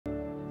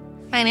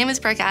My name is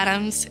Brooke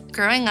Adams.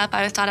 Growing up,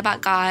 I was taught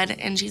about God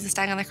and Jesus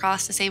dying on the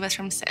cross to save us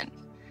from sin.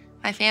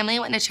 My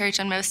family went to church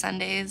on most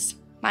Sundays.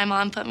 My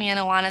mom put me in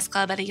a Awanas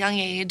club at a young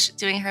age,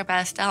 doing her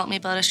best to help me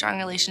build a strong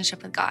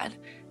relationship with God.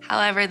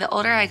 However, the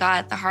older I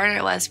got, the harder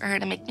it was for her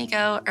to make me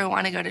go or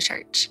want to go to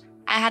church.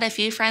 I had a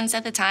few friends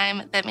at the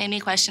time that made me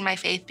question my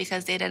faith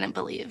because they didn't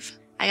believe.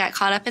 I got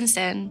caught up in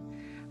sin.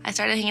 I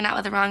started hanging out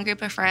with the wrong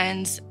group of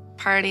friends,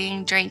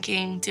 partying,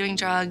 drinking, doing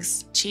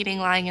drugs, cheating,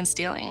 lying, and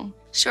stealing.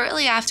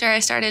 Shortly after I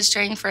started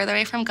straying further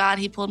away from God,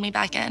 he pulled me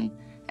back in.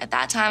 At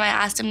that time, I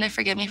asked him to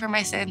forgive me for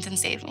my sins and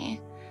save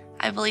me.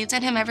 I believed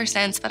in him ever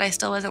since, but I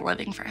still wasn't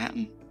living for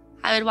him.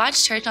 I would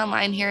watch church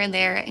online here and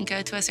there and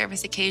go to a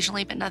service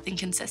occasionally, but nothing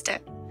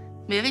consistent.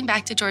 Moving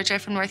back to Georgia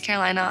from North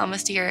Carolina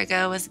almost a year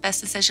ago was the best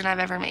decision I've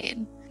ever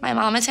made. My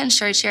mom attends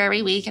church here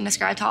every week and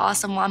described how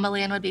awesome Wamba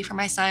Land would be for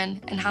my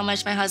son and how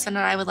much my husband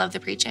and I would love the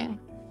preaching.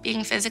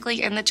 Being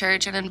physically in the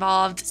church and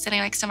involved, sitting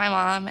next to my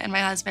mom and my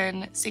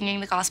husband, singing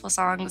the gospel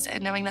songs,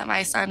 and knowing that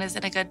my son is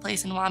in a good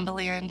place in Wamba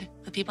Land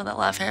with people that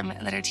love him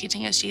and that are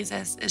teaching us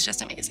Jesus is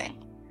just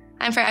amazing.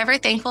 I'm forever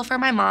thankful for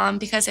my mom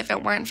because if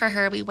it weren't for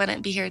her, we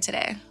wouldn't be here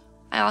today.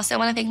 I also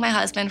want to thank my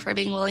husband for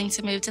being willing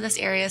to move to this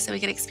area so we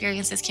could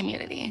experience this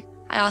community.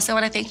 I also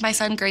want to thank my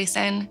son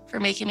Grayson for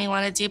making me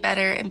want to do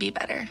better and be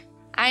better.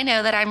 I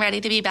know that I'm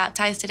ready to be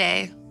baptized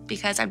today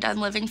because I'm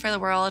done living for the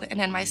world and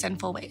in my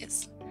sinful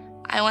ways.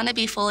 I want to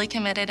be fully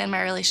committed in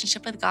my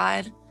relationship with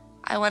God.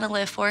 I want to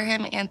live for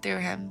him and through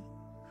him.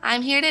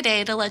 I'm here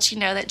today to let you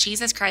know that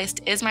Jesus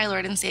Christ is my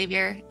Lord and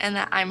Savior and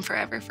that I'm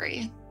forever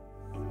free.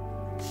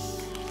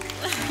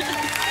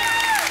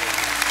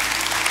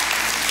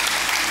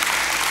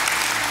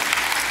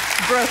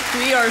 Brooke,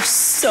 we are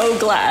so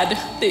glad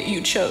that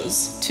you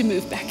chose to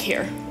move back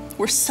here.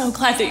 We're so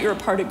glad that you're a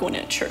part of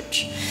Gwinnett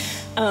Church.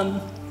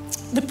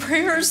 The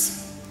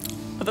prayers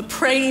of a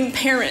praying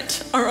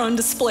parent are on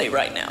display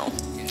right now.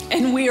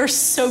 And we are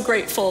so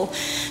grateful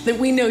that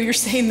we know you're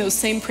saying those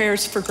same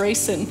prayers for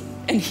Grayson,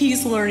 and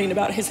he's learning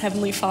about his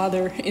Heavenly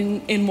Father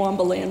in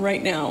Wamba Land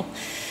right now.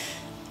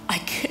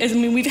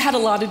 We've had a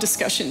lot of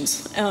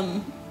discussions,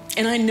 and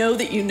I know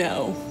that you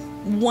know,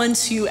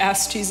 once you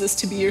ask Jesus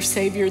to be your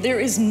Savior, there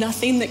is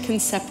nothing that can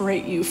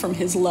separate you from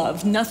his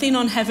love, nothing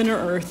on heaven or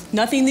earth,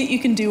 nothing that you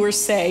can do or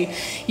say.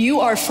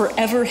 You are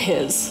forever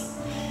his,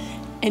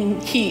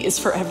 and he is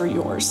forever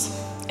yours.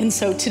 And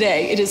so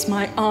today, it is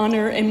my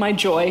honor and my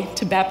joy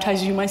to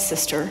baptize you, my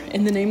sister,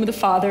 in the name of the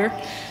Father,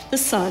 the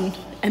Son,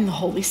 and the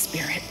Holy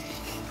Spirit.